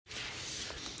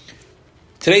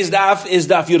Today's daf is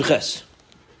daf Yudches,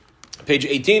 page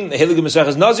 18, the Heilige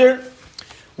Maseches Nazir.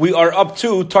 We are up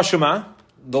to Tashema,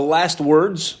 the last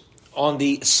words on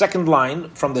the second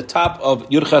line from the top of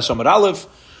Yudches Amud Aleph.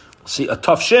 See a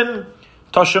tough shin,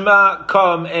 Tashema,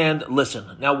 come and listen.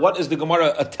 Now, what is the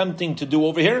Gemara attempting to do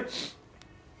over here?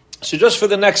 So just for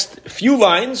the next few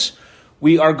lines,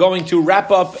 we are going to wrap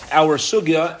up our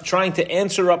sugya, trying to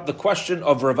answer up the question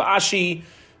of Rav Ashi,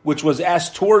 which was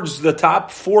asked towards the top,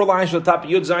 4 lines to the top of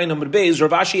Yud Zayin Amud Beis. Rav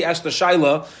Ashi asked the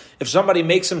Shaila if somebody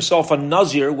makes himself a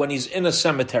Nazir when he's in a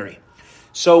cemetery.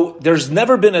 So there's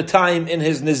never been a time in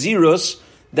his Nazirus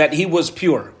that he was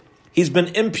pure. He's been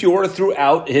impure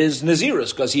throughout his Nazirus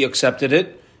because he accepted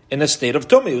it in a state of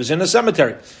Tumah. He was in a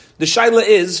cemetery. The Shaila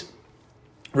is,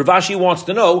 Rav Ashi wants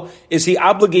to know, is he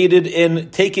obligated in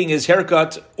taking his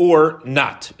haircut or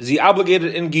not? Is he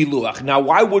obligated in Giluach? Now,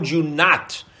 why would you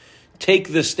not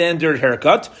take the standard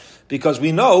haircut? Because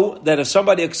we know that if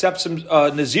somebody accepts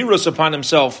Nazirus upon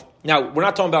himself, now we're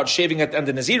not talking about shaving at the end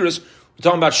of Nazirus, we're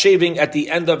talking about shaving at the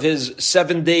end of his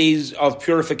 7 days of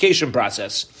purification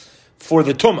process for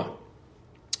the Tumah.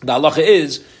 The halacha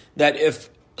is that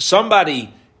if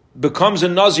somebody becomes a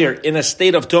Nazir in a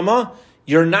state of Tumah,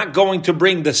 you're not going to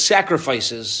bring the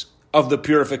sacrifices of the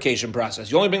purification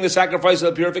process. You only bring the sacrifice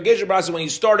of the purification process when you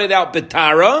started out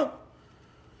B'tara,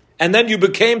 and then you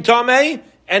became Tameh,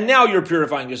 and now you're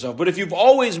purifying yourself. But if you've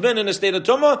always been in a state of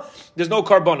Tumah, there's no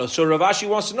Karbonos. So Rav Ashi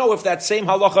wants to know if that same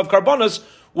halacha of Karbonos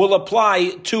will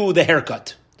apply to the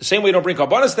haircut. The same way you don't bring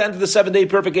Karbonos at the end of the 7-day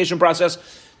purification process,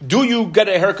 do you get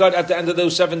a haircut at the end of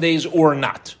those 7 days or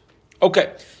not?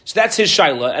 Okay, so that's his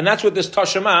shaila, and that's what this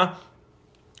Tashema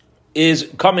is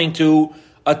coming to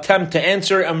attempt to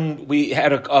answer. And we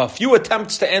had a few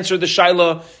attempts to answer the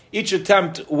shaila. Each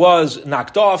attempt was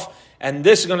knocked off. And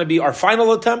this is going to be our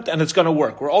final attempt, and it's going to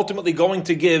work. We're ultimately going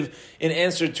to give an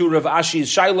answer to Rav Ashi's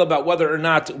shaila about whether or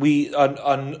not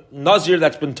a Nazir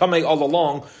that's been Tameh all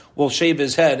along will shave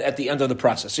his head at the end of the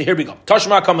process. So here we go.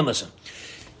 Tashma, come and listen.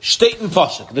 State in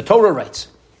Pasuk, the Torah writes,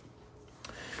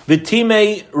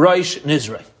 V'timei Rosh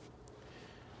Nizrei.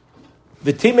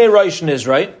 V'timei Rosh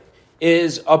Nizrei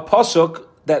is a Pasuk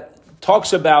that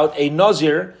talks about a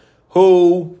Nazir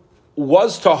who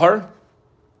was Tahar,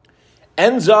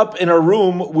 ends up in a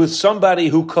room with somebody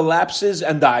who collapses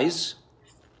and dies.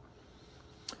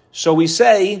 So we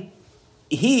say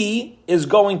he is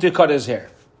going to cut his hair.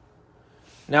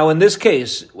 Now in this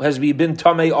case, has he been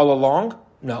Tameh all along?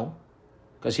 No.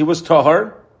 Because he was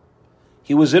Tahar.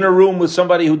 He was in a room with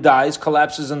somebody who dies,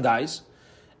 collapses and dies.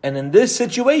 And in this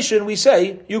situation, we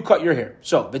say, you cut your hair.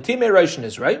 So, B'timei Rishon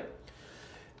is right.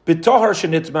 B'tahar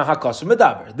shenitma hakasim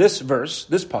medaber. This verse,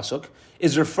 this pasuk,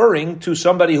 is referring to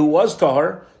somebody who was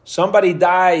tahar. Somebody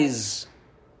dies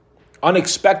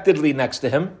unexpectedly next to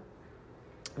him.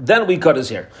 Then we cut his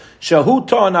hair. Shahu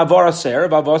ta'an avar ser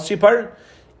v'avosipar.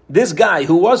 This guy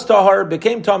who was tahar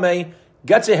became tamei,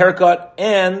 gets a haircut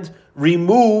and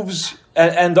removes,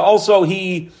 and also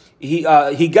he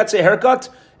gets a haircut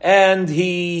and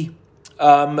he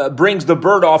brings the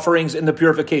bird offerings in the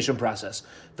purification process.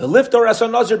 The liftor as a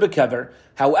nazir bekever.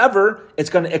 However, it's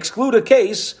going to exclude a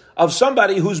case of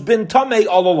somebody who's been tamei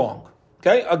all along.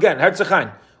 Okay, again,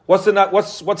 herzachain.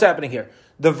 What's happening here?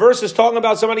 The verse is talking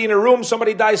about somebody in a room.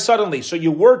 Somebody dies suddenly. So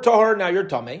you were tahar, now you're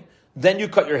tamei. Then you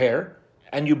cut your hair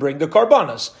and you bring the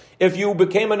karbanas. If you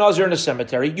became a nazir in a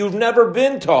cemetery, you've never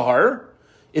been tahar.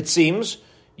 It seems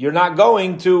you're not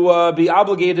going to be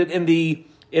obligated in the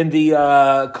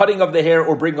cutting of the hair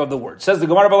or bringing of the word. Says the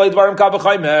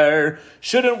Gemara,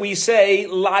 shouldn't we say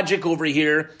logic over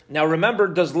here? Now remember,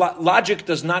 logic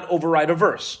does not override a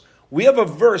verse. We have a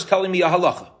verse telling me a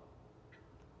halacha.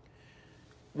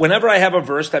 Whenever I have a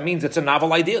verse, that means it's a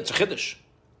novel idea, it's a chiddush.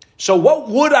 So what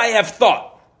would I have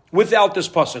thought without this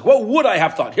pasuk? What would I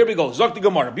have thought? Here we go. Zok the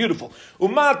Gemara, beautiful.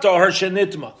 Umata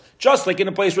harshenitma. Just like in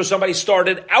a place where somebody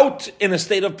started out in a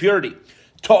state of purity.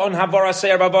 He's going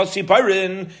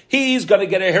to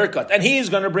get a haircut, and he's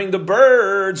going to bring the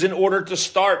birds in order to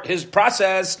start his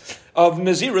process of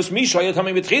Nazirus Misha.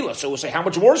 So we'll say, how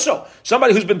much more so?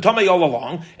 Somebody who's been Tamei all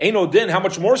along, Eino Din, how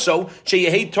much more so? He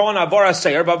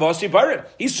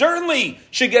certainly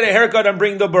should get a haircut and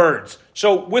bring the birds.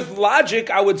 So with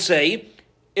logic, I would say,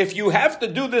 if you have to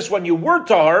do this when you were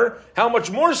Tahar, how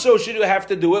much more so should you have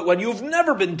to do it when you've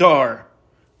never been Tahar?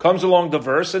 Comes along the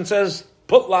verse and says,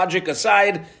 put logic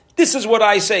aside. This is what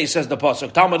I say, says the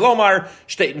pasuk. Talmud Lomar,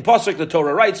 state in pasuk, the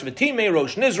Torah writes, V'timei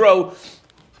Rosh Nizro,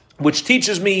 which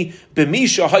teaches me,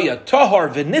 B'misha haya tahar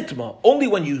v'nitma, only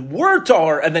when you were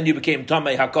tahar and then you became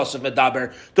tamei hakasav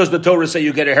medaber, does the Torah say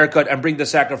you get a haircut and bring the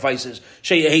sacrifices.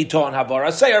 Sheyehi ton havar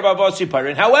aseir v'avasi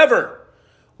parin. However,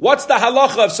 What's the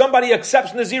halacha if somebody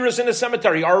accepts Nazirus in a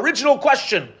cemetery? Our original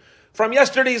question from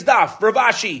yesterday's daf, Rav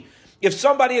Ashi. If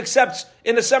somebody accepts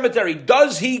in a cemetery,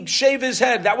 does he shave his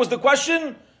head? That was the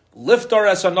question. Liftar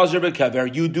es nazir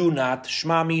bekever. You do not.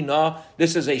 Shma mina.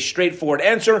 This is a straightforward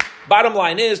answer. Bottom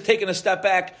line is, taking a step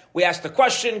back, we asked the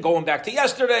question, going back to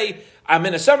yesterday. I'm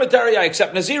in a cemetery. I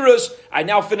accept Nazirus. I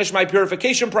now finish my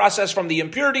purification process from the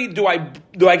impurity. Do I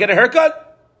get a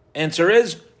haircut? Answer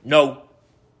is no.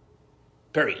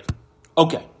 Period.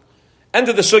 Okay. End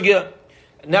of the sugya.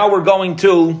 Now we're going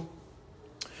to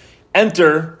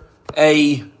enter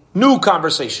a new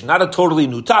conversation, not a totally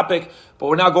new topic, but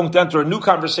we're now going to enter a new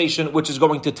conversation which is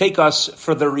going to take us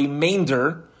for the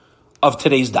remainder of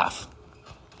today's daf.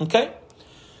 Okay?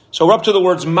 So we're up to the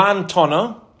words man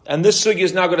tona, and this sugya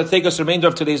is now going to take us the remainder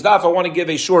of today's daf. I want to give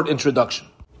a short introduction.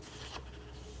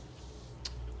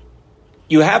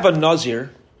 You have a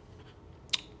nazir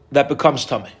that becomes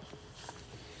tameh.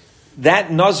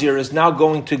 That nazir is now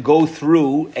going to go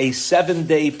through a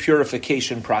 7-day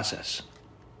purification process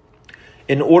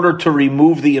in order to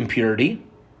remove the impurity,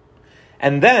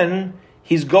 and then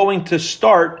he's going to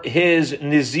start his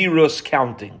Nazirus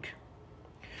counting.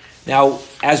 Now,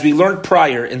 as we learned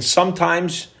prior, and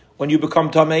sometimes when you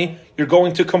become Tameh, you're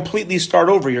going to completely start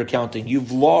over your counting.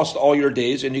 You've lost all your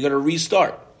days and you're going to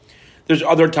restart. There's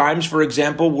other times, for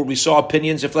example, where we saw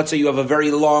opinions, if let's say you have a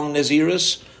very long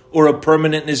Nazirus or a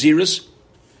permanent Nazirus,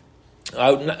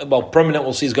 permanent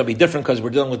we'll see is going to be different because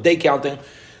we're dealing with day counting,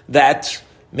 that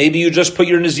maybe you just put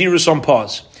your Nazirus on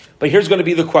pause. But here's going to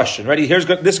be the question. Ready? This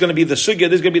is going to be the sugya.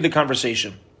 This is going to be the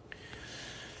conversation.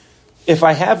 If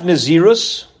I have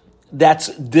Nazirus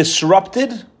that's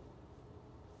disrupted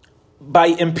by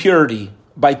impurity,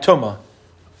 by tumah,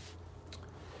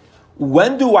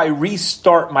 when do I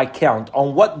restart my count?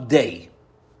 On what day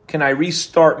can I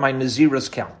restart my Nazirus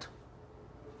count?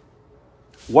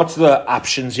 What's the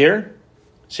options here?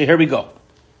 So here we go.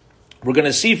 We're going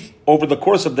to see over the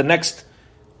course of the next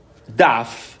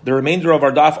daf, the remainder of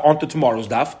our daf onto tomorrow's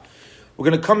daf, we're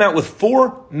going to come out with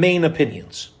 4 main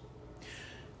opinions.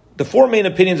 The 4 main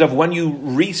opinions of when you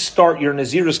restart your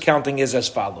Nazirus counting is as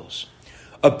follows.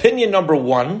 Opinion number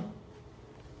 1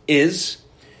 is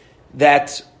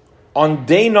that on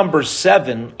day number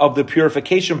 7 of the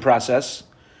purification process,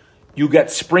 you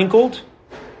get sprinkled,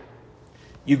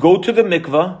 you go to the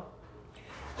mikvah,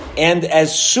 and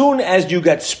as soon as you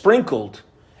get sprinkled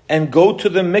and go to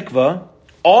the mikvah,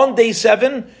 on day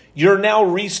 7, you're now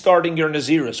restarting your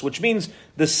Nazirus, which means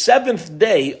the 7th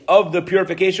day of the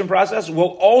purification process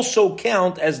will also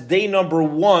count as day number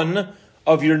 1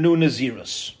 of your new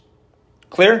Nazirus.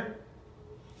 Clear?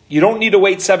 You don't need to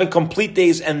wait 7 complete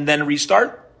days and then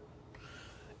restart.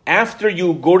 After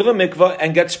you go to the mikvah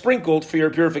and get sprinkled for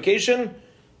your purification,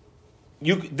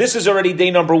 this is already day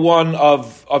number 1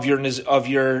 of your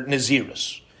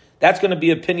Nazirus. That's going to be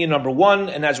opinion number 1,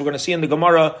 and as we're going to see in the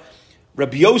Gemara,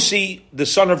 Rabbi Yossi, the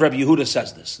son of Rabbi Yehuda,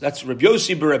 says this. That's Rabbi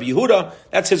Yossi by Rabbi Yehuda.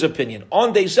 That's his opinion.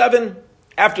 On day 7,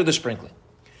 after the sprinkling.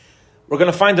 We're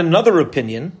going to find another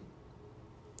opinion,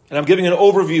 and I'm giving an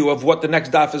overview of what the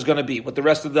next daf is going to be, what the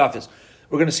rest of the daf is.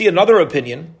 We're going to see another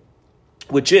opinion,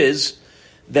 which is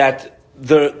that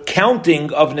the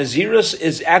counting of Nazirus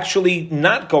is actually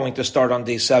not going to start on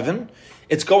day 7.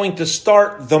 It's going to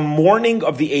start the morning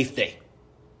of the 8th day.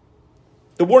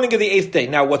 The morning of the 8th day.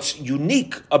 Now, what's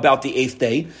unique about the 8th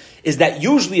day is that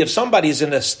usually if somebody is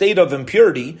in a state of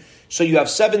impurity, so you have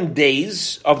 7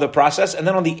 days of the process, and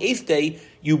then on the 8th day,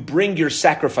 you bring your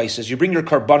sacrifices, you bring your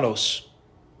karbanos.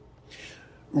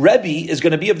 Rebbe is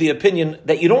going to be of the opinion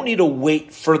that you don't need to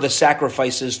wait for the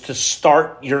sacrifices to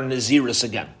start your Nazirus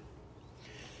again.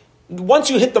 Once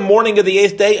you hit the morning of the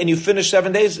 8th day and you finish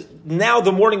 7 days, now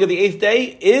the morning of the 8th day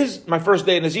is my first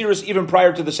day of Nazirus, even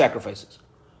prior to the sacrifices.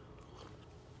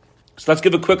 So let's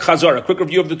give a quick chazar, a quick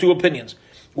review of the 2 opinions.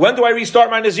 When do I restart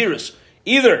my Nazirus?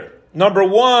 Either, number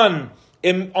 1,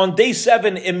 on day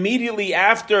 7, immediately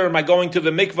after my going to the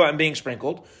mikvah and being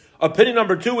sprinkled. Opinion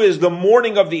number 2 is the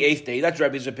morning of the 8th day. That's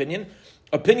Rebbe's opinion.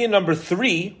 Opinion number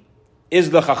 3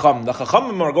 is the Chacham. The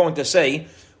Chachamim are going to say,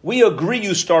 we agree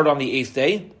you start on the 8th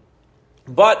day,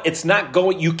 but it's not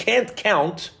going, you can't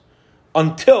count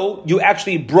until you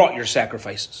actually brought your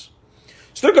sacrifices.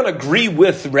 So they're going to agree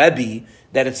with Rebbe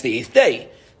that it's the 8th day.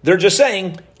 They're just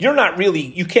saying, you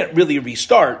can't really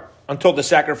restart until the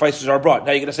sacrifices are brought.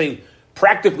 Now you're going to say,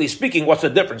 practically speaking, what's the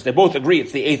difference? They both agree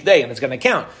it's the 8th day and it's going to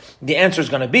count. The answer is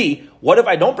going to be, what if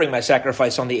I don't bring my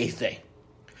sacrifice on the 8th day?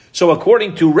 So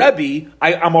according to Rebbe,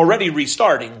 I'm already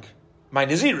restarting my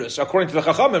Nazirus. According to the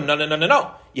Chachamim,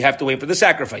 no. You have to wait for the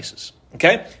sacrifices.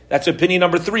 Okay? That's opinion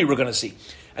number 3 we're going to see.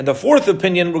 And the 4th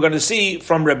opinion we're going to see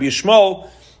from Rabbi Yishmael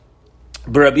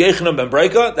Rabbi Yochanan ben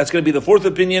Breika, that's going to be the fourth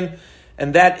opinion,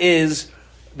 and that is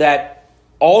that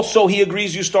also he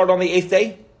agrees you start on the 8th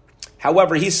day.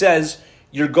 However, he says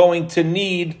you're going to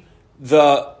need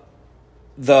the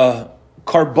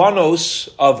karbanos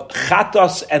of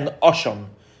chatas and asham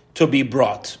to be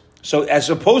brought. So as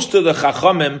opposed to the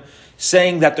chachamim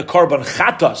saying that the karban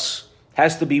chatas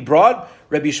has to be brought,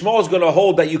 Rabbi Shmuel is going to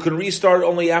hold that you can restart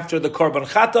only after the karban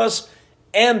chatas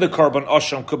and the karban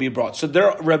asham could be brought. So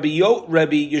there, Rabbi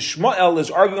Yishmael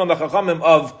is arguing on the chachamim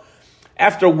of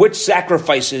after which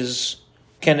sacrifices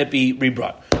can it be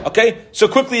rebrought. Okay, so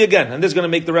quickly again, and this is going to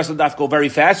make the rest of the daf go very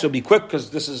fast. It'll be quick because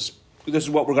this is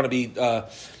what we're going to be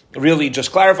really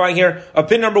just clarifying here.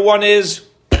 Opinion number 1 is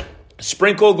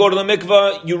sprinkle, go to the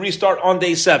mikvah, you restart on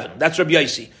day 7. That's Rabbi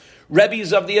Yossi. Rebbe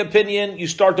is of the opinion you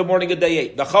start the morning of day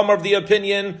 8. The Chumar of the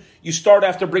opinion you start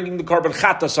after bringing the karban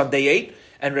chatas on day 8.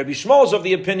 And Rabbi Shmuel is of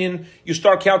the opinion you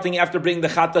start counting after bringing the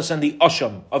chatas and the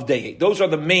asham of day 8. Those are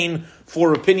the main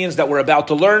 4 opinions that we're about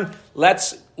to learn.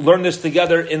 Let's learn this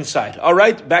together inside. All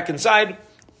right, back inside.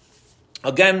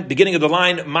 Again, beginning of the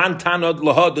line, Man Tanod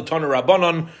Lahad the Tana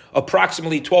Rabbanon,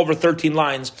 approximately 12 or 13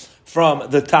 lines from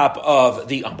the top of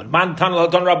the Amud. Man Tanod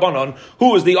Tana Rabbanon,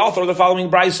 who is the author of the following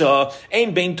brisa,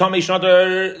 Ein Bein Tamei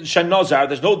Shnadar Shenazar.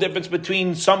 There's no difference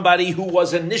between somebody who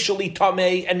was initially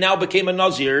Tamei and now became a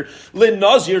Nazir, Lin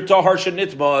Nazir Tahar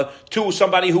Shenitma, to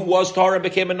somebody who was Tahar and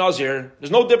became a Nazir. There's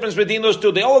no difference between those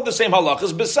two. They all have the same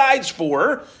halachas, besides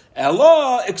for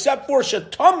Ella, except for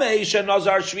Shetamei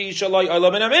Shenazar Shvi Shalai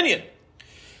Olam and Aminyan.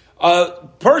 A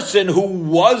person who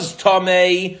was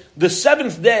Tamei, the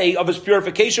 7th day of his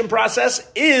purification process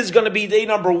is going to be day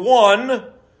number 1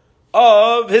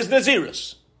 of his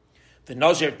Nazirus. The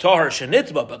Nazir Tahar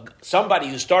Shenitba, but somebody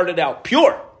who started out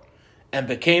pure and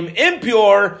became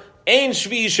impure, Ein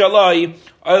Shvi Shalai,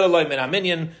 Olam and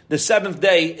Aminyan, the 7th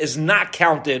day is not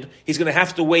counted. He's going to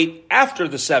have to wait after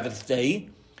the 7th day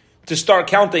to start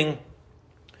counting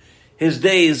his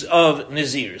days of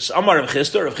Nazirs. Amar Rav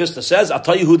Chisda. Rav Chisda says, I'll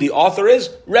tell you who the author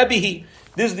is. Rebbe.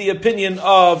 This is the opinion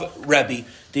of Rebbe.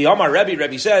 The Amar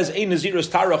Rebbe says, Ein Nazirus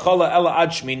Tara Chala Ela Ad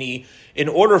Shmini. In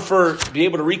order to be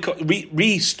able to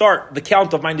restart the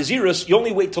count of my Nazirus, you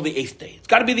only wait till the 8th day. It's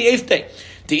got to be the 8th day.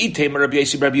 The Item Rabbi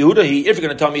Yossi Rabbi Yehuda. If you're going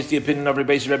to tell me it's the opinion of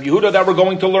Rabbi Yossi Rabbi Yehuda that we're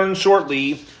going to learn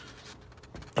shortly,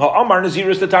 Amar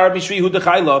Nazirus the Tara Mishri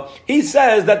Hudachayla. He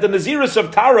says that the Nazirus of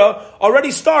Tara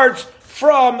already starts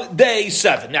from day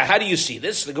 7. Now, how do you see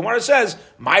this? The Gemara says,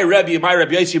 my Rabbi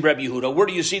Yossi, Rabbi Yehuda. Where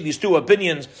do you see these two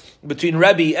opinions between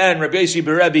Rabbi and Rabbi Yossi,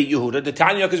 Rabbi Yehuda? The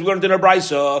Tanya, because we learned in our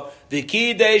brisa, the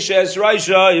Kidesh Es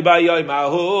Raisha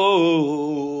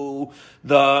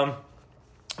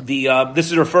Ibayoimahu.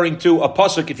 This is referring to a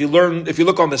pasuk. If you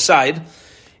look on the side,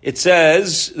 it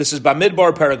says, this is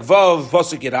Bamidbar Perek Vav,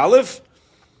 pasuk Yud Aleph.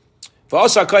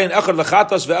 V'asa kayin echad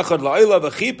lechatas ve'echad la'ila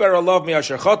v'chiper alav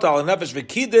mi'asher chata al nefesh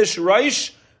v'kidish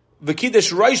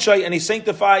raishai, and he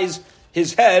sanctifies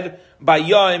his head by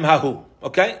yom hahu.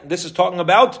 Okay, this is talking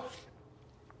about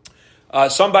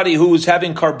somebody who is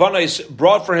having karbanos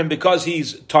brought for him because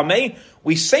he's tamei.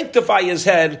 We sanctify his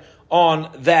head on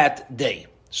that day.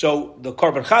 So the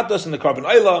karban chatas and the karban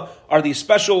oila are these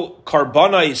special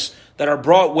karbanos that are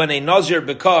brought when a nazir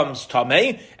becomes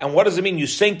tamei. And what does it mean? You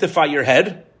sanctify your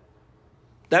head.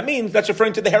 That means that's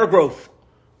referring to the hair growth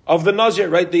of the Nazir,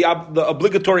 right? The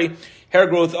obligatory hair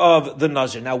growth of the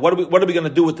Nazir. Now, what are we going to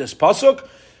do with this pasuk?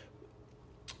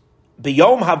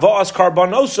 B'yom hava'as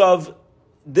karbanosav.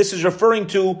 This is referring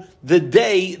to the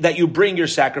day that you bring your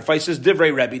sacrifices.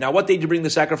 Divrei Rebbe. Now, what day do you bring the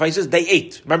sacrifices? Day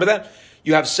 8. Remember that?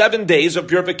 You have 7 days of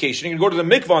purification. You can go to the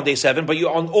mikvah on day 7, but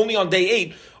only on day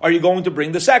 8 are you going to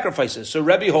bring the sacrifices. So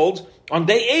Rebbe holds on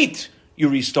day 8 you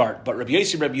restart. But Rabbi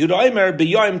Yossi, Rabbi Yehuda Aimer,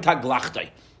 b'yom taglachtai,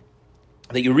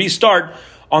 that you restart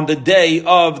on the day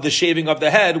of the shaving of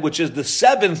the head, which is the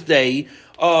 7th day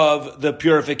of the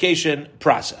purification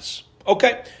process.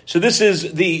 Okay, so this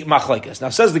is the machlekes. Now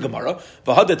says the Gemara,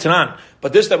 v'hada tanan,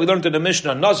 but this that we learned in the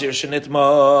Mishnah, Nazir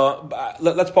shenitma.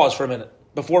 Let's pause for a minute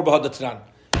before v'hada tanan.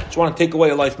 Just want to take away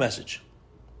a life message.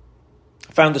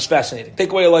 I found this fascinating.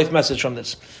 Take away a life message from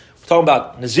this. We're talking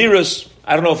about Nazirus.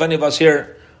 I don't know if any of us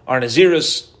here are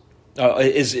Nazirus.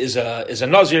 Is a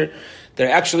Nazir. There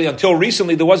actually, until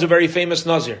recently, there was a very famous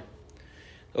Nazir.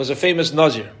 There was a famous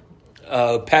Nazir,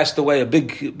 passed away, a big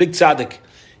tzaddik.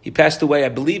 He passed away, I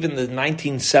believe, in the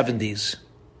 1970s.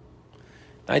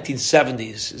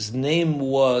 1970s. His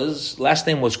last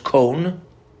name was Cohn.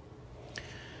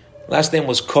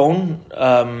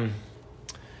 I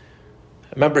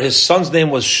remember his son's name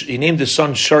he named his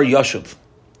son Shar Yashuv.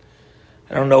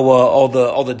 I don't know all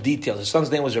the details. His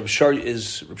son's name was Reb Shar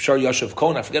Yashav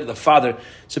Cohen. I forget the father.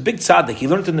 It's a big tzaddik. He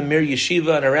learned in the Mir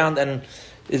Yeshiva and around, and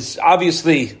is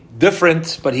obviously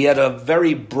different, but he had a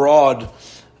very broad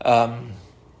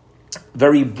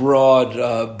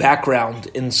background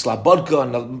in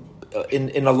Slobodka and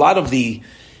in a lot of the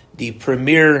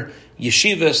premier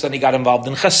yeshivas. Then he got involved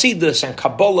in Hasidus and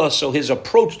Kabbalah. So his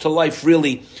approach to life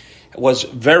really was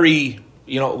very,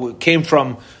 came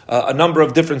from a number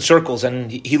of different circles, and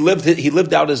he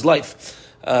lived out his life,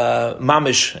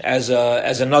 mamish as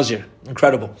a nazir.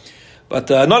 Incredible. But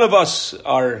none of us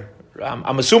are.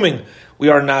 I'm assuming we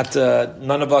are not.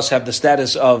 None of us have the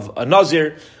status of a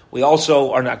nazir. We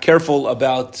also are not careful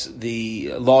about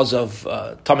the laws of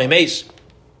tamei meis.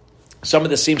 Some of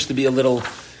this seems to be a little,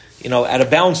 out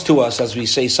of bounds to us, as we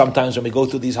say sometimes when we go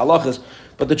through these halachas.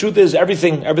 But the truth is,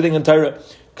 everything in Torah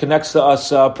connects to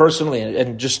us personally,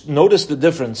 and just notice the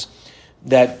difference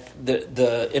that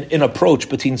in approach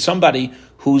between somebody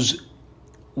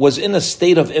was in a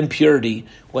state of impurity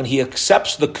when he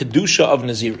accepts the kedusha of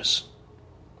Nazirus,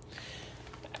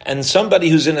 and somebody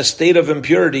who's in a state of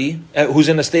impurity, who's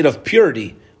in a state of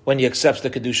purity when he accepts the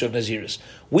kedusha of Nazirus.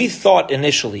 We thought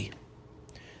initially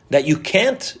that you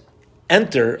can't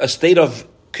enter a state of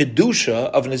kedusha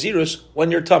of Nazirus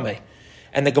when you're tamei.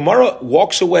 And the Gemara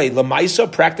walks away,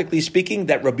 Lamaisa, practically speaking,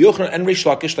 that Rabbi Yochanan and Rish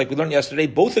Lakish, like we learned yesterday,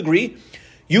 both agree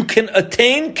you can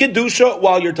attain kedusha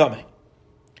while you're tamei.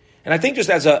 And I think just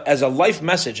as a life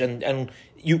message,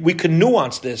 we can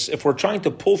nuance this if we're trying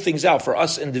to pull things out for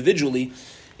us individually,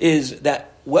 is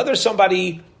that whether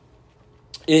somebody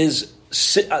is,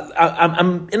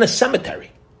 I'm in a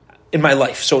cemetery in my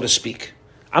life, so to speak.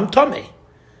 I'm tamei.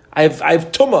 I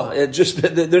have tumah.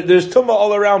 There's tumah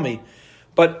all around me.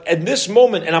 But at this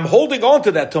moment, and I'm holding on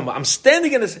to that tumah, I'm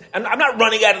standing in this, and I'm not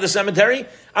running out of the cemetery.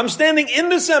 I'm standing in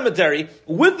the cemetery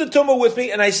with the tumah with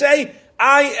me, and I say,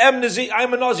 I am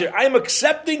a nazir. I am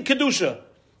accepting kedusha.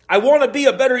 I want to be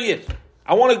a better yid.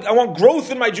 I want growth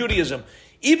in my Judaism.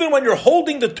 Even when you're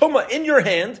holding the tumah in your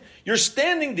hand, you're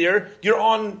standing there. You're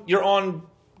on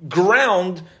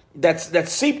ground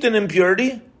that's seeped in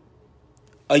impurity.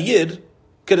 A yid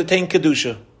could attain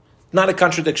kedusha. Not a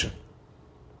contradiction.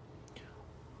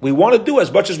 We want to do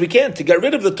as much as we can to get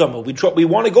rid of the tumah. We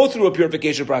want to go through a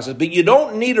purification process, but you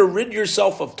don't need to rid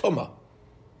yourself of tumah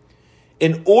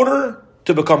in order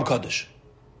to become kaddish.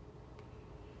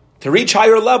 To reach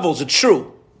higher levels, it's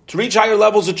true.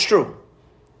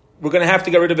 We're going to have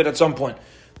to get rid of it at some point.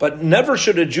 But never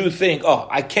should a Jew think,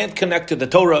 I can't connect to the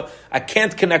Torah, I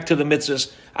can't connect to the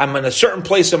mitzvahs, I'm in a certain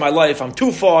place in my life, I'm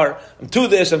too far, I'm too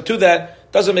this, I'm too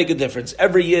that. Doesn't make a difference.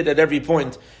 Every yid at every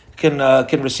point can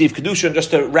receive kedusha. And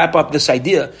just to wrap up this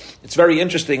idea, it's very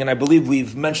interesting, and I believe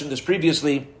we've mentioned this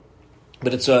previously,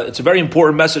 but it's a very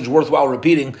important message worthwhile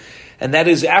repeating, and that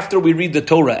is after we read the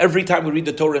Torah, every time we read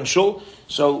the Torah in Shul,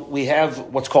 so we have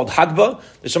what's called Hagbah.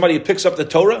 There's somebody who picks up the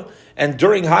Torah, and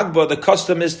during Hagbah, the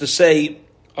custom is to say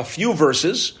a few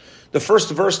verses. The first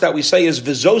verse that we say is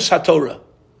Vizos HaTorah,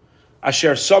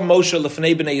 Asher Sam Moshe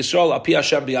Lefnei Bnei Yisrael Api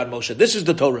Hashem B'Yad Moshe. This is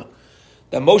the Torah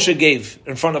that Moshe gave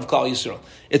in front of Klal Yisrael.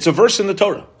 It's a verse in the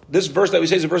Torah. This verse that we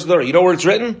say is a verse in the Torah. You know where it's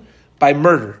written? By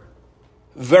murder.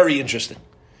 Very interesting.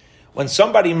 When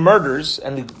somebody murders,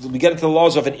 and we get into the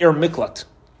laws of an Ir Miklat,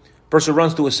 person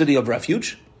runs to a city of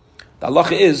refuge, the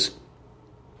halacha is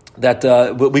that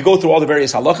we go through all the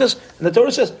various halachas, and the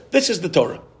Torah says, this is the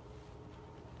Torah.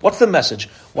 What's the message?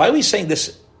 Why are we saying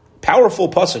this powerful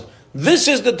pasuk? This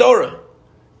is the Torah.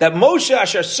 That Moshe,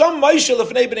 Asher Sam Moshe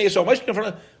Lefnei Bnei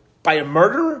Yisrael, by a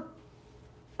murderer?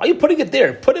 Why are you putting it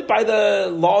there? Put it by the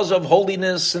laws of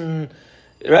holiness and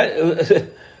right,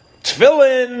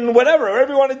 tefillin, whatever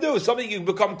you want to do. Something you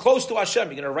become close to Hashem.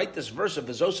 You're going to write this verse of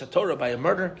Vizos HaTorah by a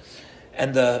murderer?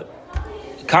 And the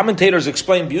commentators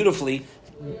explain beautifully,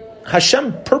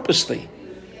 Hashem purposely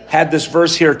had this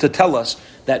verse here to tell us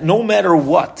that no matter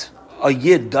what a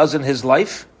yid does in his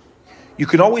life, you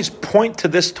can always point to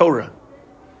this Torah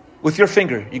with your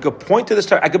finger. You could point to this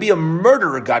Torah. I could be a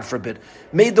murderer, God forbid,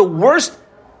 made the worst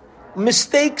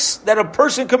mistakes that a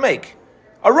person could make.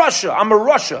 I'm a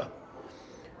Russia.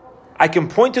 I can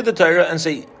point to the Torah and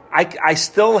say, I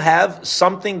still have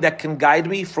something that can guide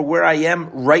me for where I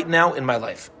am right now in my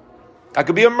life. I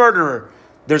could be a murderer.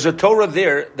 There's a Torah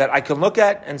there that I can look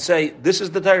at and say, this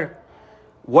is the Torah.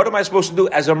 What am I supposed to do?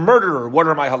 As a murderer, what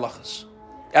are my halachas?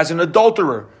 As an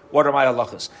adulterer, what are my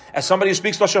halachas? As somebody who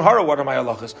speaks Lashon Hara, what are my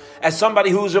halachas? As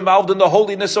somebody who's involved in the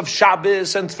holiness of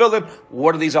Shabbos and Tefillin,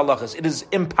 what are these halachas? It is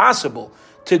impossible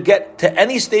to get to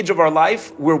any stage of our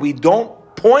life where we don't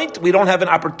have an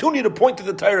opportunity to point to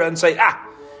the Torah and say,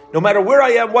 no matter where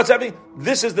I am, what's happening,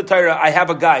 this is the Torah, I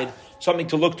have a guide. something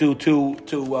to look to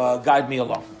guide me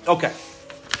along. Okay,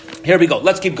 here we go.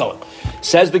 Let's keep going.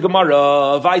 Says the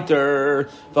Gemara, Viter,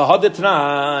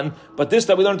 v'hadetnan. But this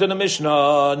that we learned in the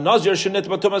Mishnah, Nazir shenit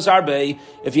b'tumas harbe.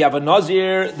 If you have a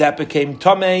Nazir that became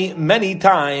tamei many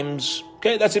times,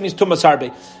 okay, that's it means tumas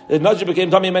harbe. The Nazir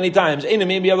became tamei many times.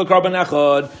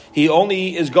 He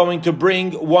only is going to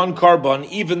bring one carbon,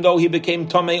 even though he became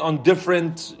tamei on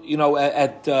different,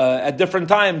 at different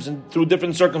times and through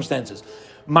different circumstances.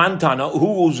 Mantana,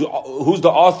 who's the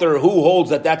author who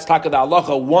holds that that's taka da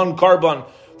halacha, one carbon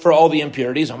for all the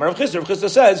impurities. Amar Rav Chisda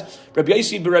says, Rabbi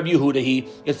Yosi b'Rabbi Yehuda,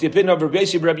 it's the opinion of Rabbi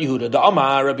Yosi b'Rabbi Yehuda. The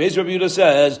Amar, Rabbi Yosi b'Rabbi Yehuda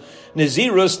says,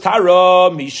 Nazirus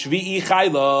Tara mishvi'i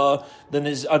chayla.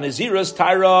 A Nazirus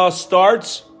Tara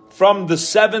starts from the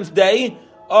 7th day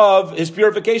of his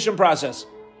purification process.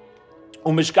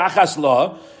 Umishkachas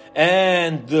la,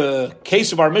 and the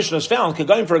case of our Mishnah is found,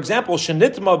 Kagaim, for example,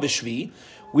 Shenitma b'Shvi,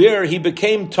 where he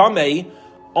became Tamei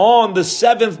on the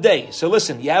 7th day. So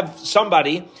listen, you have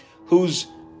somebody who's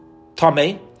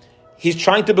Tamei, he's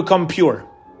trying to become pure.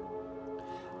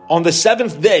 On the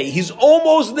 7th day, he's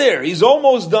almost there, he's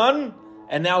almost done,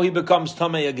 and now he becomes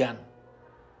Tamei again.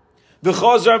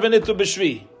 V'chazar v'nitu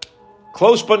b'shvi.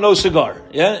 Close but no cigar.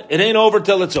 Yeah, it ain't over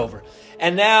till it's over.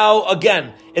 And now,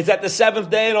 again, it's at the 7th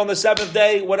day, and on the 7th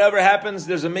day, whatever happens,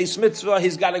 there's a meis mitzvah,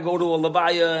 he's got to go to a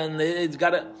levaya, and he's got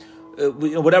to,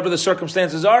 whatever the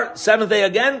circumstances are, 7th day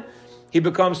again, he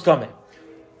becomes Tamei.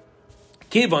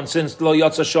 Kivan, since lo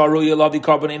yatsa sharu yelavi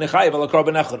carbon enechayev ala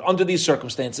carbon echad. Under these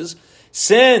circumstances,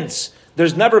 since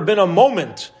there's never been a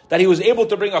moment that he was able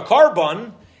to bring a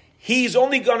carbon, he's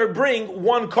only going to bring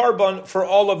one carbon for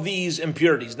all of these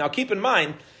impurities. Now, keep in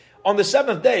mind, on the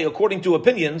 7th day, according to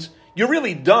opinions, you're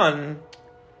really done,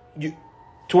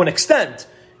 to an extent,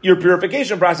 your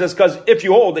purification process, because if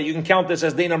you hold that, you can count this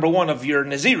as day number 1 of your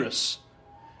Nazirus,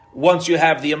 once you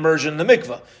have the immersion in the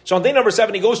mikveh. So on day number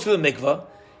 7, he goes to the mikveh.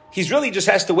 He's really just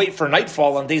has to wait for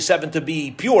nightfall on day 7 to be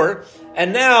pure,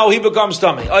 and now he becomes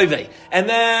Tamei, Oivei. And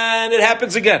then it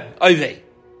happens again, Oivei.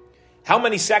 How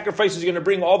many sacrifices are you going to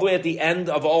bring all the way at the end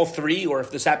of all 3, or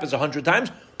if this happens 100 times?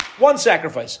 1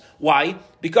 sacrifice. Why?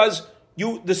 Because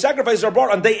the sacrifices are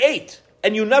brought on day 8,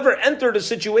 and you never entered a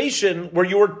situation where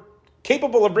you were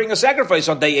capable of bringing a sacrifice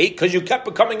on day 8 because you kept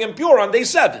becoming impure on day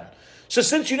 7. So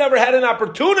since you never had an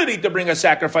opportunity to bring a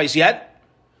sacrifice yet,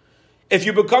 if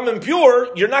you become impure,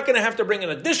 you're not going to have to bring an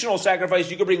additional sacrifice.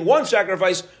 You can bring 1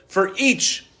 sacrifice for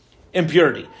each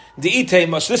impurity.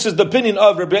 This is the opinion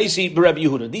of Rabbi Yosi b'Rabbi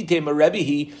Yehuda. If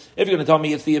you're going to tell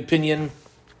me it's the opinion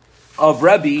of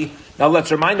Rabbi, now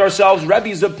let's remind ourselves,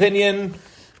 Rabbi's opinion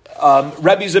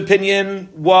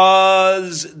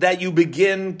was that you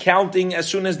begin counting as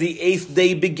soon as the 8th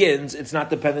day begins. It's not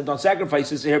dependent on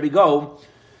sacrifices. So here we go.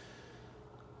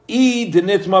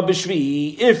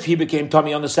 If he became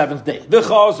Tamei on the 7th day,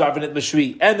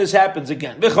 and this happens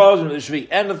again, and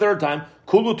the 3rd time,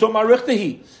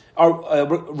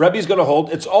 our Rebbe is going to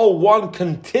hold it's all one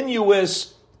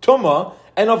continuous tumah,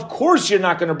 and of course you're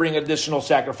not going to bring additional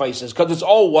sacrifices because it's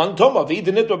all one tumah. You're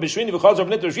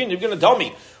going to tell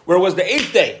me where was the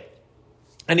 8th day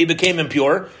and he became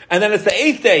impure, and then it's the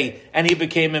 8th day and he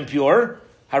became impure.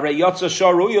 You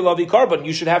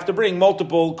should have to bring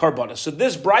multiple karbanos. So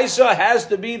this brisa has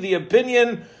to be the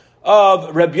opinion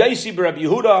of Rabbi Yosi b'Rabbi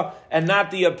Yehuda and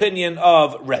not the opinion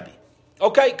of Rebbe.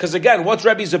 Okay, because again, what's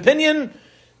Rebbe's opinion?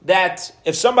 That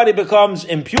if somebody becomes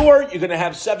impure, you're going to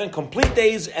have 7 complete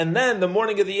days, and then the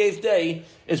morning of the 8th day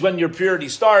is when your purity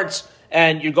starts,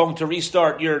 and you're going to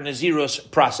restart your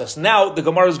Nazirus process. Now, the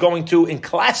Gemara is going to, in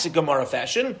classic Gemara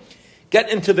fashion, get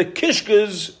into the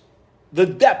kishkas, the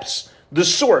depths, the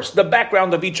source, the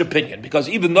background of each opinion. Because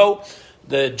even though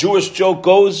the Jewish joke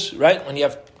goes, right, when you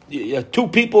have 2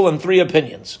 people and 3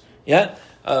 opinions, yeah?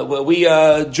 We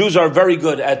Jews are very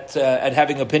good at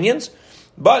having opinions,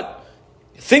 but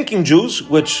thinking Jews,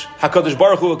 which HaKadosh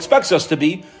Baruch Hu expects us to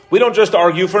be, we don't just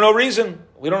argue for no reason.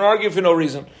 We don't argue for no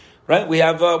reason, right? We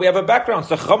have a background.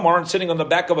 The Chacham aren't sitting on the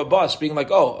back of a bus being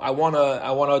like, oh, I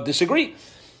wanna disagree.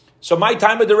 So my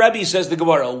time with the Rebbe, says the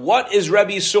Gemara, what is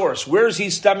Rebbe's source? Where is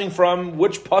he stemming from?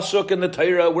 Which pasuk in the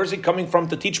Torah? Where's he coming from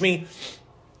to teach me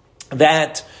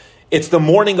that it's the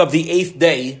morning of the 8th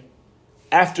day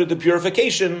after the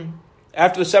purification,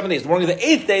 after the 7 days, the morning of the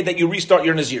 8th day that you restart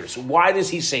your Nazir? So why does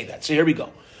he say that? So here we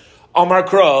go. Amar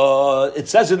Kra, it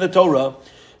says in the Torah,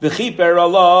 V'chiper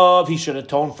alav, he should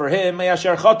atone for him,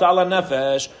 me'asher chata ala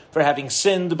nefesh, for having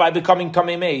sinned by becoming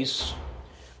tamei meis.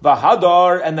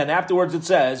 V'hadar, and then afterwards it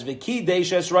says, V'ki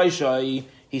deishes raishai,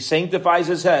 he sanctifies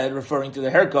his head, referring to the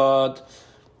haircut.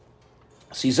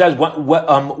 So he says,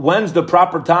 when's the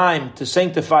proper time to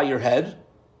sanctify your head?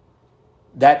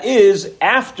 that is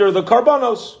after the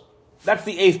karbanos. That's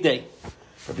the 8th day.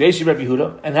 Rabbi Yossi Rabbi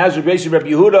Yehuda, and has Rabbi Yossi Rabbi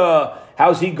Yehuda,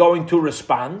 how's he going to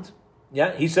respond?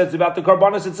 Yeah, he says about the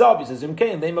karbanos itself. He says,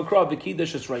 "Imkein leimakra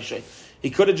v'kidash es reishay." He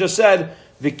could have just said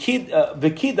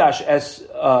v'kidash as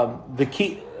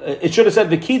it should have said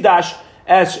v'kidash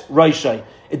as reishay.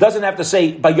 It doesn't have to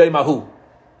say bayomahu.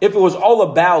 If it was all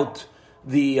about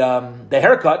the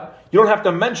haircut, you don't have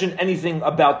to mention anything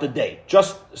about the day.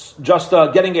 Just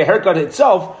getting a haircut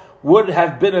itself would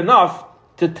have been enough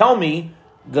to tell me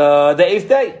the 8th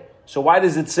day. So why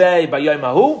does it say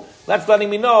bayomahu? That's letting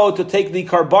me know to take the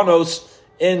karbanos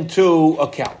into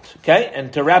account. Okay,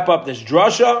 and to wrap up this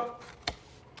drasha,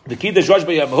 the kiddush rosh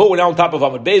bayomahu. We're now on top of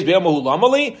Amud Beis bayomahu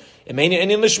lamali. Emenia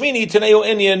inyan lishmini teneo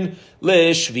inyan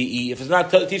lishvi'i. If it's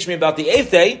not teaching me about the 8th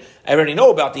day, I already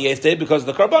know about the 8th day because of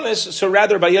the karbanos. So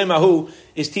rather, bayomahu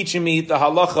is teaching me the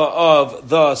halacha of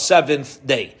the 7th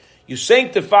day. You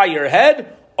sanctify your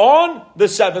head on the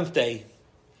 7th day.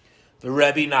 The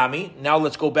Rebbe Nami. Now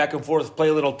let's go back and forth, play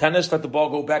a little tennis, let the ball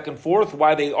go back and forth.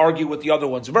 Why they argue with the other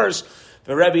one's verse?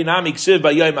 The Rebbe Nami ksiv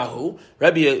bayomahu.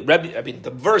 Rebbe. I mean, the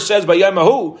verse says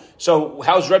bayomahu. So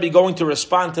how's Rebbe going to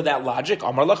respond to that logic?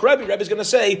 Amar lach Rebbe. Rebbe's going to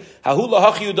say hahu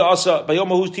lahachiu da'asa.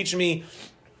 Bayomahu's teaching me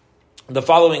the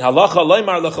following halacha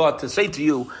leimar lecha, to say to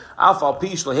you afal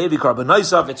pish lehevi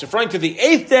karbanaisav. It's referring to the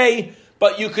 8th day,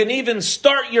 but you can even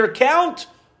start your count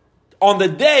on the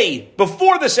day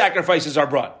before the sacrifices are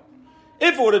brought.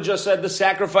 If it would have just said the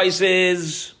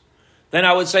sacrifices, then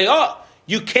I would say,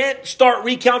 you can't start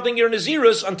recounting your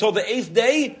Nazirus until the 8th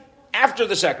day after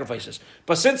the sacrifices.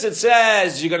 But since it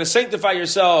says you're going to sanctify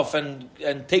yourself and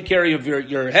take care of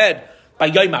your head by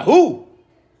Yaimahu,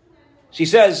 she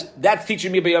says, that's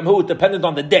teaching me by Yaimahu, dependent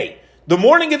on the day. The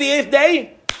morning of the 8th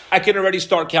day, I can already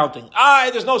start counting.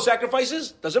 There's no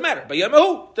sacrifices, doesn't matter. By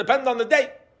Yaimahu, dependent on the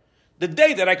day. The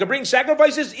day that I can bring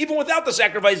sacrifices, even without the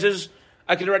sacrifices,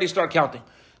 I can already start counting.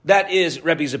 That is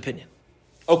Rebbe's opinion.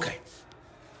 Okay.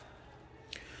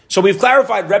 So we've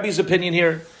clarified Rebbe's opinion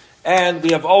here, and we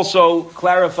have also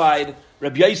clarified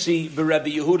Rabbi Yossi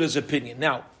b'Rebbe Yehuda's opinion.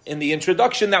 Now, in the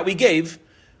introduction that we gave,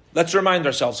 let's remind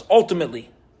ourselves, ultimately,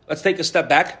 let's take a step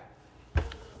back.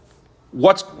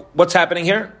 What's happening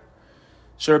here?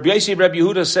 So Rabbi Yossi b'Rebbe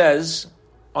Yehuda says,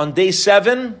 on day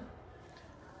 7,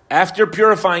 after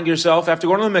purifying yourself, after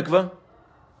going to the mikveh,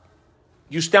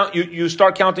 you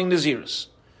start counting Nazirus.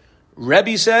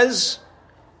 Rebbe says,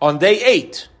 on day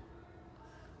 8,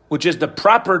 which is the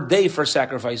proper day for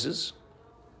sacrifices,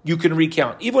 you can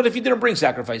recount, even if you didn't bring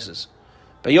sacrifices.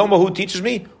 Bayomahu teaches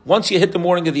me, once you hit the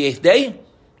morning of the 8th day,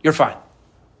 you're fine.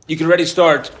 You can already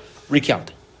start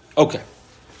recounting. Okay.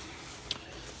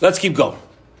 Let's keep going.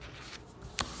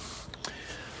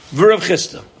 V'Rav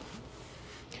Chisda.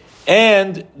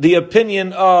 And the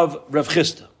opinion of Rav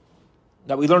Chisda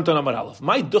that we learned on Amar Aleph.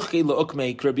 Why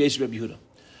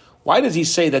does he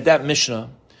say that Mishnah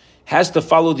has to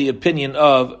follow the opinion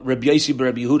of Rabbi Yossi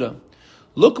b'Rabbi Yehuda?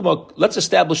 Look, let's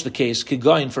establish the case.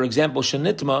 Kigayin, for example,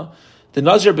 Shenitma, the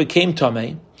Nazir became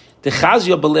Tameh, the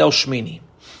Chazia B'Leil Shmini.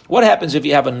 What happens if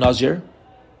you have a Nazir,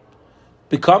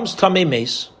 becomes Tameh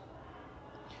Meis,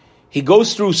 he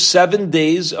goes through 7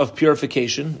 days of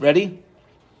purification, ready?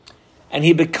 And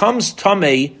he becomes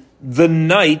Tameh the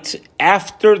night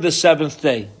after the 7th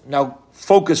day. Now,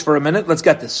 focus for a minute. Let's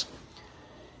get this.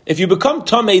 If you become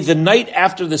Tameh the night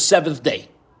after the 7th day,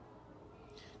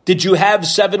 did you have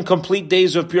 7 complete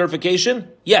days of purification?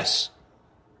 Yes.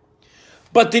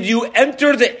 But did you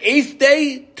enter the 8th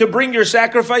day to bring your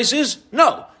sacrifices?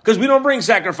 No, because we don't bring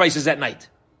sacrifices at night.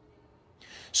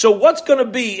 So what's going to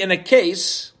be in a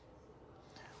case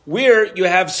where you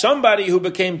have somebody who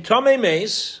became Tameh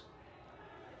Meis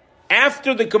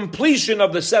after the completion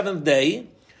of the 7th day,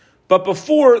 but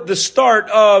before the start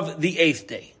of the 8th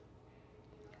day?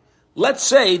 Let's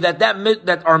say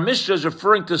that our Mishnah is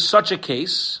referring to such a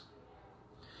case,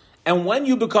 and when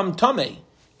you become Tameh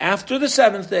after the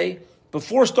 7th day,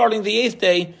 before starting the 8th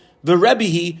day,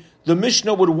 the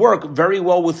Mishnah would work very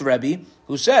well with Rebbe,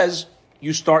 who says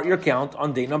you start your count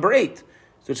on day number 8.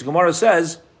 So the Gemara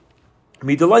says,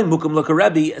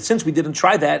 since we didn't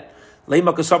try that, it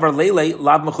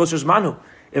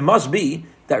must be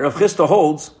that Rav Chisda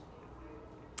holds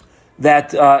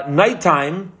that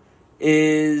nighttime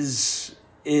is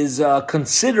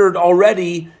considered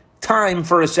already time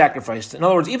for a sacrifice. In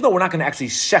other words, even though we're not going to actually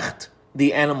shecht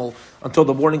the animal until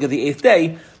the morning of the 8th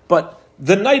day, but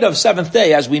the night of 7th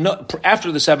day, as we know,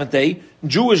 after the 7th day,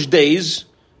 Jewish days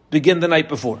begin the night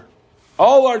before.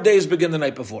 All our days begin the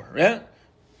night before. Yeah?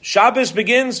 Shabbos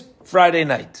begins Friday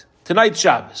night. Tonight's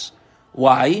Shabbos.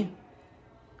 Why?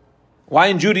 Why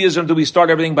in Judaism do we start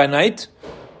everything by night?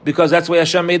 because that's the way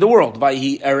Hashem made the world.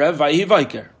 Vayhi erev, vayhi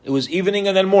vaiker. It was evening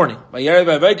and then morning. Vayhi erev,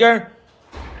 vayhi vaiker,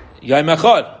 yom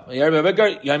echad. Vayhi erev,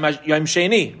 vayhi vaiker, yom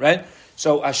sheni. Right?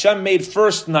 So Hashem made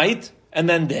first night and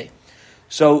then day.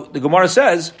 So the Gemara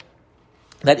says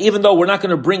that even though we're not going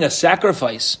to bring a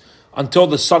sacrifice until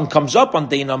the sun comes up on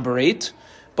day number 8,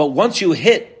 but once you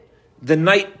hit the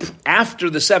night after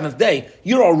the 7th day,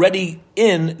 you're already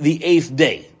in the 8th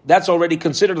day. That's already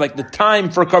considered like the time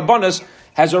for Karbanos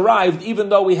has arrived, even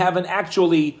though we haven't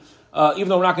actually, even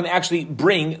though we're not going to actually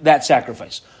bring that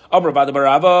sacrifice. Rav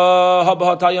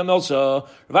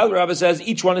Barava says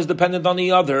each one is dependent on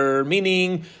the other,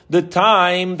 meaning the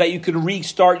time that you can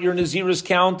restart your Nazirus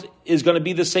count is going to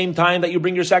be the same time that you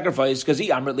bring your sacrifice. Because if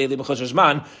you're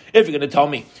going to tell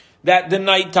me that the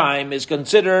night time is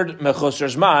considered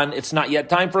mechusar zman, it's not yet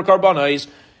time for karbanos.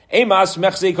 Emas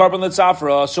mechzei karban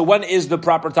letzafra. So when is the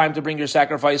proper time to bring your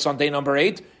sacrifice on day number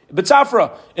 8?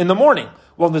 B'tzafra, in the morning.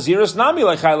 Well, Nazirus nami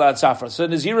like chayla tzafra. So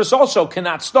Nazirus also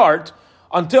cannot start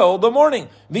until the morning.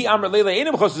 And if you're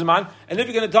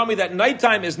going to tell me that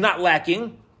nighttime is not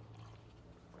lacking,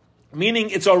 meaning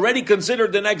it's already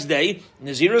considered the next day,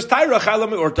 Nazirus Taira Chala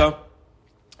Me'orta.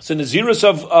 So Nazirus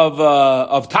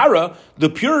of Tara, the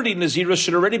purity Nazirus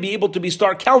should already be able to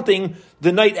start counting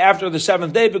the night after the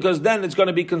 7th day, because then it's going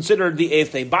to be considered the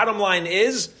 8th day. Bottom line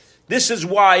is, this is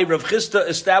why Rav Chisda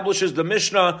establishes the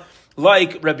Mishnah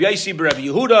like Rabbi Yaisi Rabbi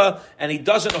Yehuda, and he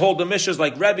doesn't hold the Mishnahs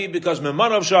like Rebbe, because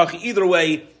Memanav Shach, either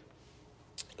way,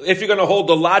 if you're going to hold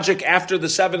the logic after the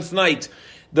 7th night,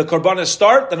 the Karbanos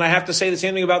start, then I have to say the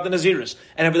same thing about the Nazirus.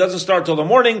 And if it doesn't start till the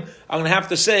morning, I'm going to have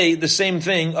to say the same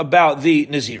thing about the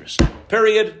Nazirus.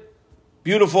 Period.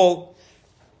 Beautiful.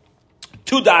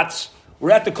 2 dots.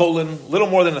 We're at the colon, a little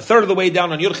more than a third of the way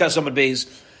down on Yud Ches Amud Beis.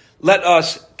 Let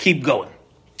us keep going.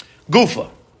 Gufa.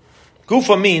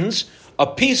 Gufa means a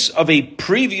piece of a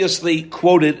previously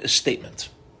quoted statement.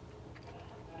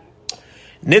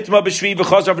 Nitma b'shvi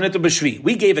v'chazav nitma b'shvi.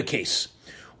 We gave a case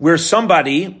where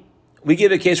somebody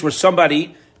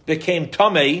became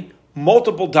tamei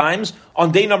multiple times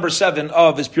on day number 7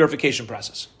 of his purification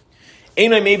process.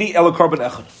 Einay maybe ela karban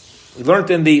echad. We learned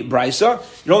in the Brisa,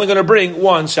 you're only going to bring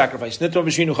one sacrifice. Nitma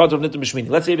b'shvinu chadav nitma b'shvini.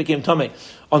 Let's say he became tamei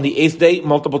on the 8th day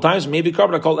multiple times. Maybe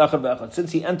karban called echad v'echad.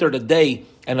 Since he entered a day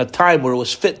and a time where it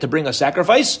was fit to bring a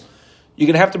sacrifice, you're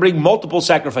going to have to bring multiple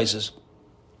sacrifices.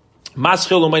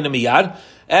 Maschil umayna miyad,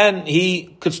 and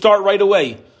he could start right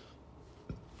away.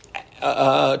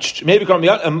 Maybe karban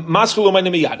miyad, maschil umayna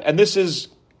miyad, and this is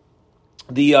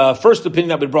the first opinion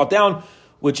that we brought down,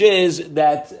 which is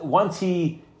that once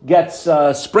he gets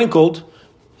sprinkled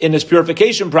in his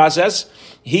purification process,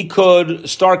 he could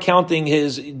start counting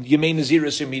his Yemei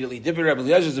Nazirus immediately. Different Rebbe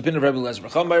Eliezer is the opinion of Rebbe Eliezer.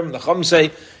 The Chum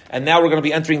say, and now we're going to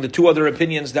be entering the 2 other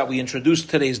opinions that we introduced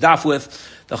today's daf with.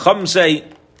 The Chum say,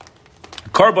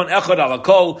 Karban echad ala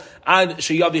kol ad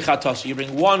sheyavi chatas. You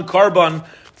bring 1 karban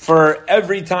for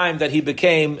every time that he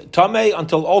became tamei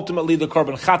until ultimately the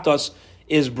karban chatas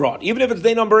is brought. Even if it's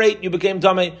day number 8, you became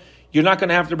tamei, you're not going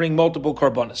to have to bring multiple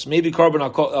karbanos. Maybe karban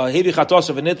hevi chatos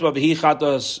v'nitma v'hi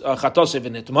chatos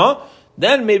v'nitma.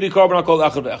 Then maybe karban kol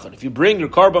echad v'echad. If you bring your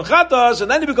karban chatas and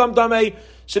then you become tamei,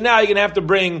 so now you're going to have to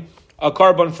bring a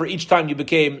karban for each time you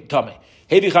became tamei.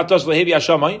 Hevi chatos v'hevi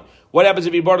ashamai. What happens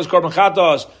if he brought his karban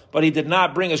chatos, but he did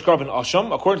not bring his karban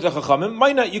asham? According to the Chachamim,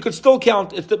 minor, you could still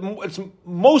count. It's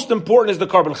most important is the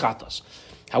karban chatos.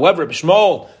 However, Rabbi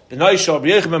Shmuel, the Naisha of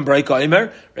Yechim Breika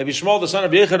Imer, Rabbi Shmuel, the son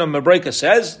of Yechim Breika,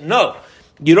 says, no,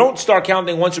 you don't start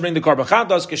counting once you bring the karban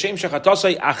chatos. Keshem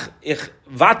shechatosai ach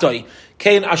vatoi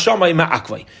kein ashamai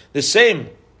ma'akvai. The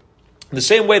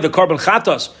same way the karban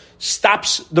chatos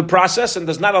stops the process and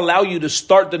does not allow you to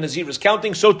start the Nazirus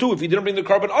counting, so too, if you didn't bring the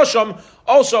karban asham,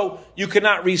 also you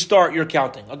cannot restart your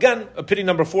counting. Again, opinion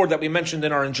number 4 that we mentioned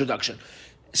in our introduction.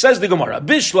 Says the Gemara,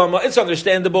 Bishlama, it's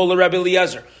understandable, the Rebbe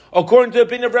Eliezer. According to the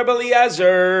opinion of Rebbe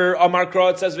Eliezer, Amar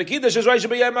Kra, it says, V'kidash is Reish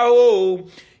b'yemahu.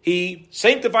 He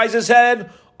sanctifies his head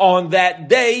on that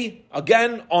day,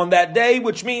 again, on that day,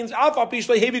 which means, Alpha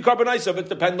Pishlei Hevi Karbanaisav, it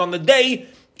depends on the day.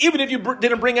 Even if you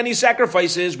didn't bring any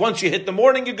sacrifices, once you hit the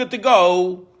morning, you're good to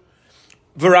go.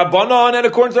 V'Rabbanan, and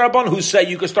according to the Rabban, who say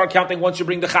you can start counting once you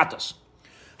bring the chatas.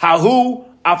 Hahu,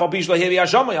 Alpha Pishlei Hevi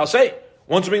Hashamai, I'll say,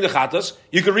 once you bring the chatas,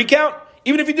 you can recount.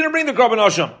 Even if you didn't bring the karban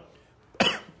asham.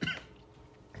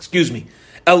 Excuse me.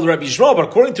 El Rabbi Yishmael, but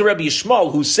according to Rabbi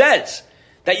Yishmael, who says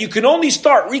that you can only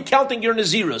start recounting your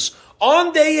Nazirus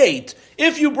on day 8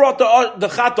 if you brought the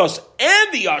chatos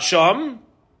and the asham,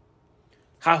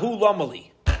 hahu lamali.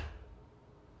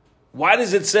 Why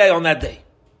does it say on that day?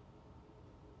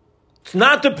 It's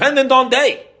not dependent on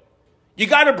day. You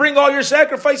got to bring all your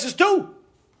sacrifices too.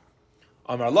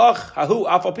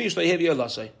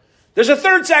 There's a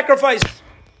third sacrifice.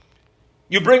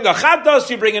 You bring a chatas,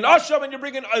 you bring an asham, and you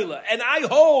bring an oila. And I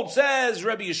hold, says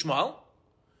Rabbi Yishmael,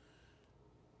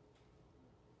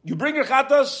 you bring your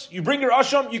chatas, you bring your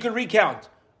asham, you can recount.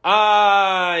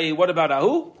 What about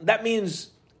ahu? That means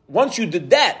once you did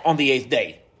that on the 8th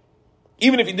day,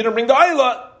 even if you didn't bring the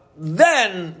oila,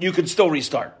 then you could still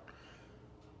restart.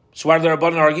 So why do the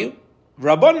Rabbanan argue?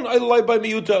 Rabbanan oila by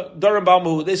miyuta, daram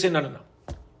balmuhu. They say no.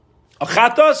 A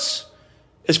chatas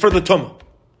is for the tumah.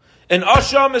 An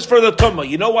asham is for the tumah.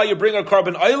 You know why you bring a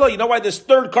carbon oila? You know why this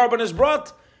third carbon is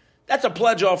brought? That's a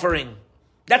pledge offering.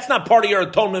 That's not part of your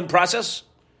atonement process.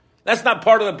 That's not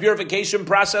part of the purification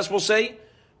process, we'll say,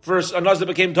 for a naz that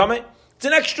became tameh. It's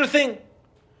an extra thing.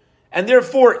 And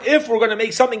therefore, if we're going to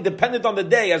make something dependent on the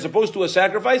day as opposed to a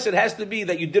sacrifice, it has to be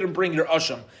that you didn't bring your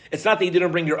asham. It's not that you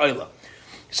didn't bring your oila.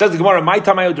 Says the Gemara, my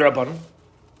tamayu d'Rabbanan.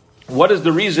 What is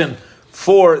the reason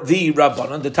for the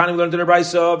Rabbanan? The time we learned in the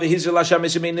Brayso, v'hizir l'Hashem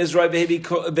esimei nizroi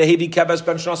v'hevi kebes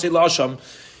ben shnasi l'Hashem.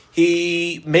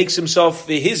 He makes himself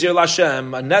v'hizir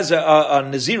l'Hashem, a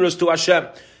nazirus to Hashem,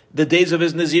 the days of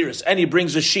his nazirus, and he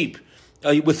brings a sheep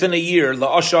within a year,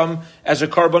 la'asham, as a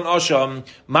carbon asham.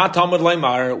 Ma talmud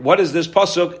laimar. What is this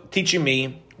pasuk teaching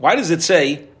me? Why does it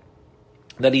say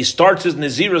that he starts his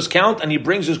nazirus count and he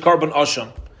brings his carbon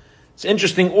asham? It's an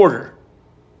interesting order.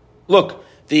 Look,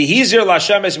 the hizir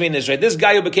l'Hashem es min Israel. This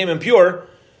guy who became impure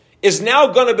is now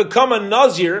going to become a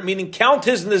nazir, meaning count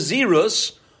his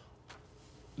nazirus,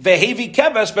 vehevi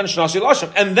keves ben shnasi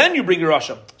l'Hashem, and then you bring your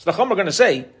asham. So the Chum are going to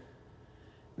say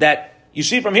that you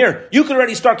see from here, you can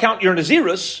already start counting your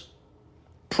nazirus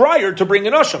prior to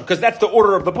bringing asham, because that's the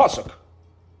order of the pasuk.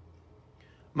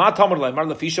 I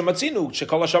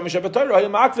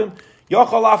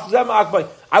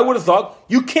would have thought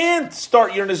you can't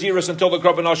start your nazirus until the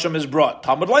carbon asham is brought.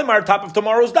 Talmud Laimar, top of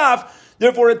tomorrow's daf.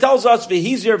 Therefore, it tells us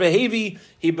v'hizir v'hevi,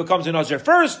 he becomes a nazir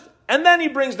first, and then he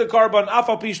brings the carbon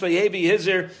afal pish v'hevi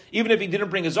hizir. Even if he didn't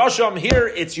bring his asham, here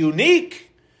it's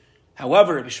unique.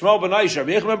 However, Rabbi Yishmael ben Aish,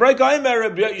 Rabbi Yechon ben Breika,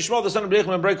 Rabbi Yishmael the son of Rabbi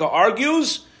Yechon ben Breika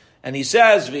argues, and he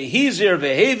says v'hizir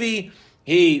v'hevi,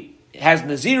 he has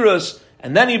nazirus.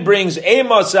 And then he brings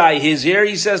Emasai his here.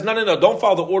 He says, no, don't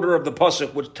follow the order of the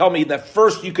pasuk, which tell me that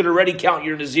first you could already count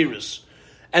your nazirus,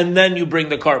 and then you bring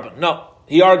the carbon. No,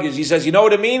 he argues. He says, you know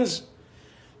what it means?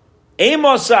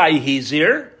 Emasai his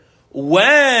here.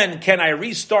 When can I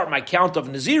restart my count of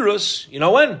nazirus? You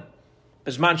know when?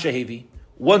 Bisman shehevi.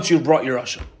 Once you've brought your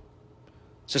asham.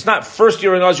 So it's not first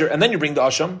you're a nazir and then you bring the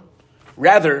asham.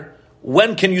 Rather,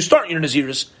 when can you start your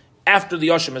nazirus? After the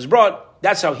asham is brought.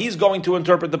 That's how he's going to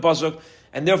interpret the pasuk,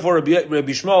 and therefore Rabbi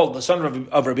Shmuel, the son of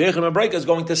Rabbi Yechon ben Breika, is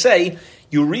going to say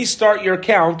you restart your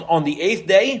count on the 8th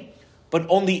day, but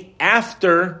only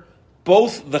after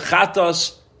both the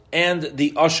chatas and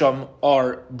the asham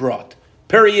are brought.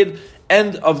 Period.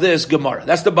 End of this Gemara.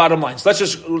 That's the bottom line. So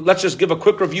let's just give a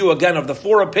quick review again of the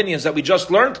 4 opinions that we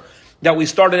just learned, that we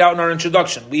started out in our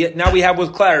introduction. Now we have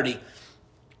with clarity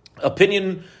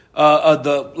opinion.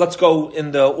 Let's go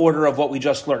in the order of what we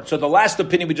just learned. So the last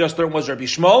opinion we just learned was Rabbi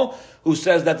Shmuel, who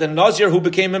says that the Nazir who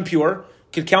became impure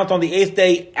could count on the 8th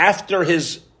day after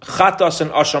his chatas and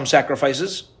asham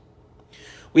sacrifices.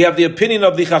 We have the opinion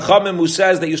of the Chachamim, who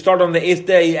says that you start on the 8th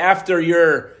day after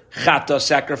your chatas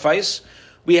sacrifice.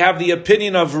 We have the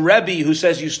opinion of Rebbe, who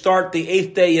says you start the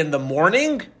 8th day in the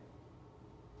morning.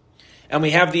 And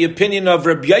we have the opinion of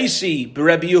Rabbi Yaisi,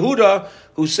 Rabbi Yehuda,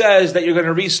 who says that you're going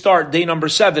to restart day number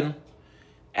 7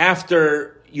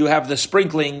 after you have the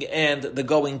sprinkling and the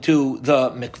going to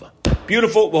the mikveh.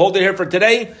 Beautiful. We'll hold it here for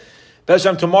today.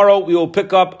 Bezam tomorrow we will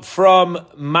pick up from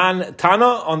Man Tana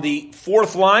on the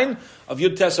 4th line of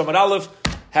Yud Tes Amud Aleph.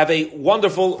 Have a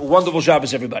wonderful, wonderful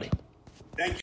Shabbos, everybody. Thank you.